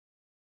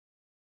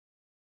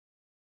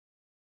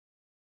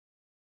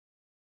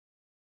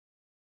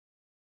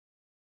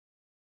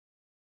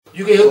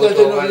You can't hook that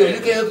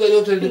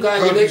to the guy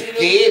that let you.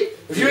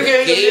 If you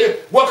can't hook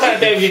that, what kind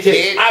of battery you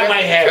take? I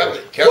might have one.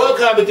 What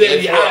kind of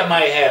battery I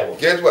might have one?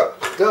 Guess what?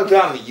 Don't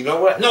tell me. You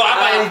know what? No, I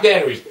might have these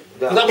batteries.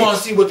 Because I want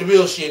to see what the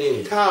real shit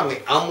is. Tommy,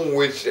 I'm going to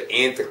wish the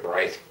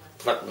Antichrist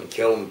fucking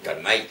kill him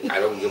tonight. I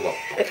don't give a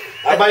fuck.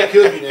 I might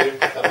kill you,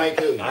 nigga. I might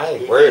kill you. I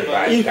ain't worried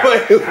about it.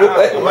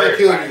 I might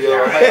kill you,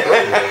 yo.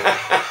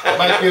 I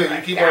might kill you.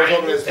 You keep on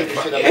talking that stupid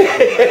shit.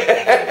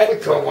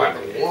 We're talking about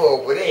the war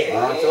over there.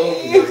 I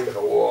told you.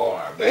 The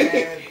war,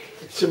 man.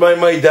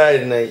 Somebody might die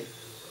tonight.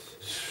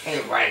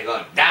 Ain't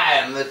gonna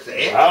die unless the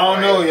Antichrist. I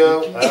don't know, yo.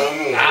 I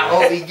don't know. I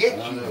hope he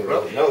gets you,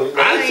 bro. No,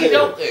 I ain't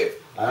joking.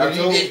 When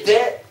you get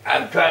that,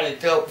 I'm trying to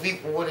tell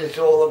people what it's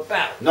all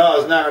about. No,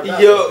 it's not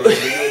about Yo.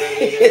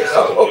 You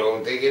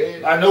don't think it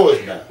is? I know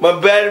it's not. My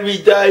battery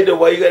died though.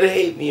 Why you gotta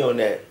hate me on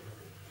that?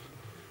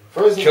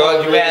 First of all,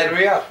 charge your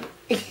battery up.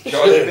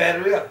 Charge your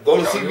battery up. Go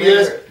to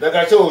CBS, like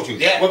I told you.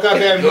 Yeah. What kind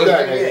of battery you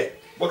got, nigga?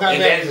 What kind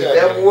of battery you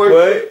got?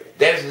 What?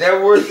 That's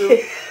their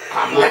worship.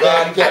 I'm not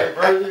gonna get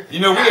it. You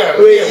know, we got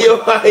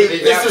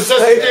This is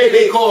such a thing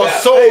they call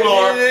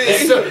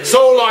solar.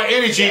 Solar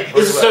energy.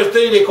 This is such a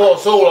thing they call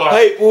solar.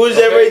 Hey, who is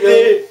that right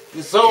there?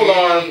 The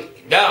solar.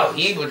 No,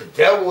 he was the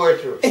devil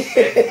worshiper.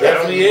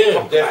 Definitely is.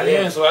 Definitely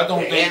is. So I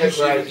don't think you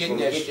should be getting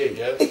that shit,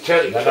 yo.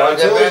 Charge that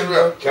battery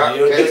up.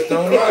 You just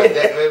don't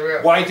know.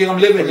 Why you think I'm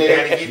living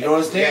there? You don't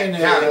understand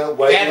that?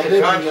 Why you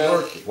think I'm living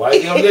there? Why you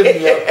think I'm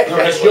living there? No,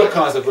 that's your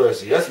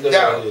controversy. That's what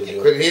it is.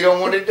 Because he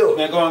don't want to do it.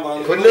 Man, go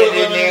on. Put that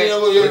in there.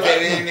 Put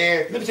that in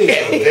there. Let me tell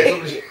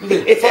you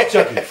something. Fuck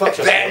Chucky. Fuck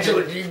Chucky. That's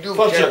what you do.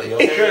 Fuck Chucky.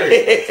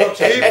 Okay. Fuck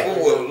Chucky. People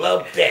will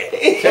love that.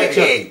 Fuck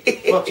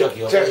Chucky. Fuck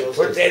Chucky.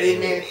 Put that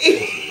in there.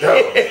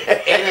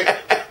 No.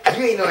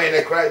 You ain't no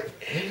Antichrist.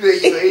 You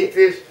say you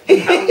atheist. I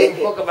don't give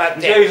a fuck about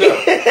that.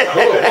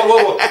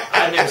 Whoa.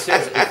 I never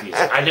said it's atheist.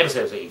 I never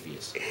said it's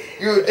atheist.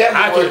 You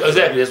definitely.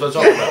 Exactly. That's what I'm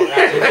talking about.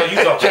 That's what you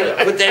talking about.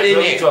 Put that in there.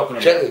 What you talking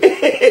about?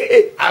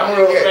 I don't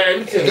know. Man, let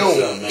me tell you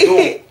something,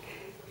 man.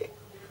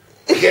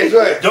 Guess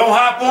what? Don't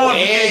hop on.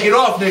 You can't get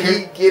off,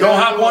 nigga. Don't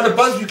hop on the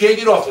bus. You can't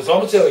get off. That's all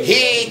I'm gonna tell you.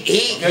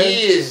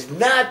 He is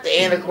not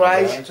the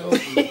Antichrist.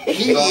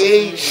 He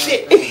ain't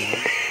shit.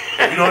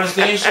 You don't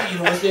understand shit. You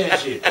don't understand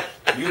shit.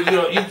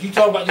 You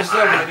talk about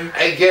yourself, nigga.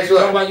 Hey, guess what?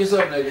 Talk about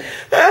yourself, nigga.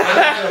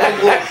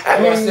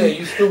 I'm gonna say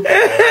you stupid.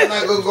 I'm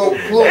not gonna go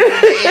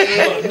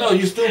plump. No,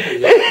 you stupid.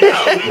 Yo.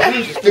 No,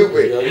 you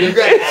stupid. You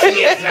got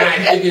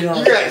CSI. You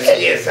got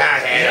CSI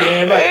hat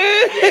on.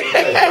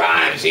 Yeah,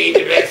 Crime scene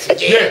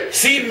investigation. yeah.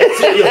 See,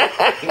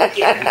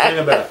 think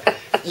about it.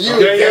 You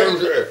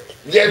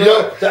Okay,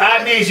 yo, the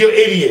I means you're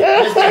idiot.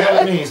 That's what the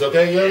hell it means,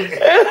 okay, yo?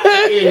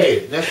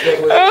 Idiot. That's what it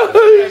means.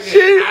 Oh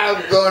shit! I'm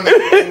gonna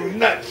go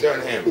nuts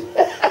on him.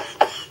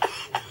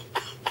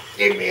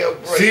 Give me a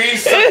break. See,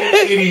 something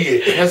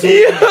idiot. That's what it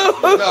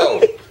means.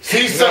 No.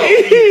 See some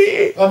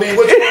idiot. I mean,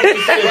 what you want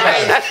to say?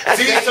 Right?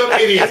 See some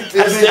idiot.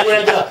 That's it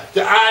right there.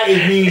 The I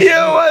it means.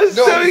 Yo, what's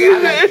No, up?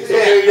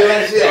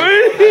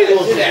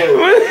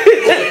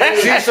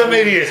 See some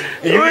idiots.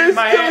 And you What read is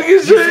my hand, talking you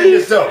see straight?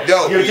 yourself.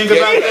 No, You think about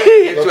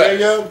that? Okay,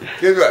 yo?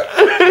 Guess what?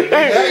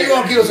 How you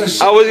gonna get us some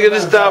shit? I was gonna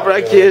stop, but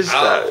I can't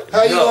stop.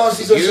 How you gonna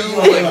see some shit you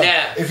don't know?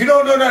 If you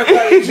don't know nothing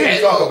about it, you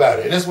shouldn't talk about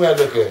it. And that's the way I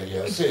look at it,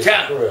 yo. Seriously,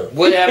 for real.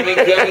 What happened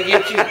coming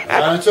get you? I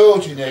done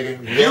told you, nigga.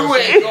 You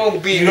ain't gonna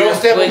be You don't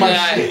step on my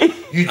shit.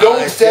 You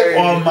don't step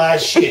on my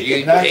shit. You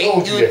And I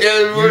told think you you that.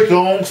 done You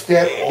don't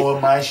step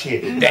on my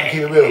shit. I'm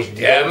keep it real with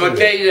you. Yeah, I'm gonna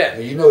tell you that.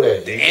 And you know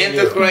that. The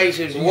Antichrist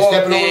is You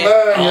stepping walking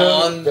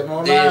on the line, yo. Stepping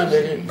on the line,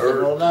 this nigga. You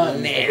stepping on the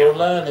line. You earth stepping on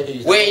the line, nigga.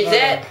 You Where stepping is on the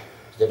that? line.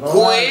 Stepping on Who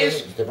the line, is?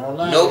 nigga. Stepping on the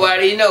line.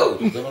 Nobody knows.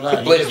 Stepping on the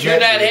line. But just you're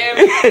met not me. him.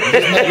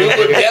 Just met me. You're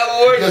the devil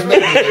Just met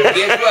me. worshiper.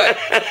 Guess what?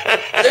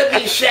 Let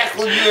me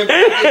shackle you and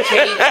put the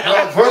chains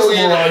on. First of all,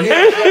 you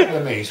ain't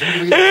shackling me. So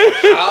you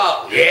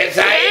Oh, yes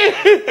I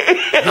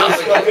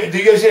am. do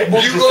you say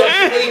boots You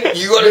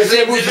gonna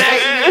sleep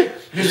tonight?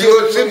 You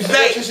gonna sleep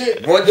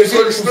tonight? Once you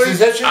go to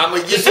sleep, I'm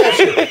gonna get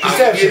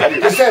you.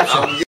 Deception.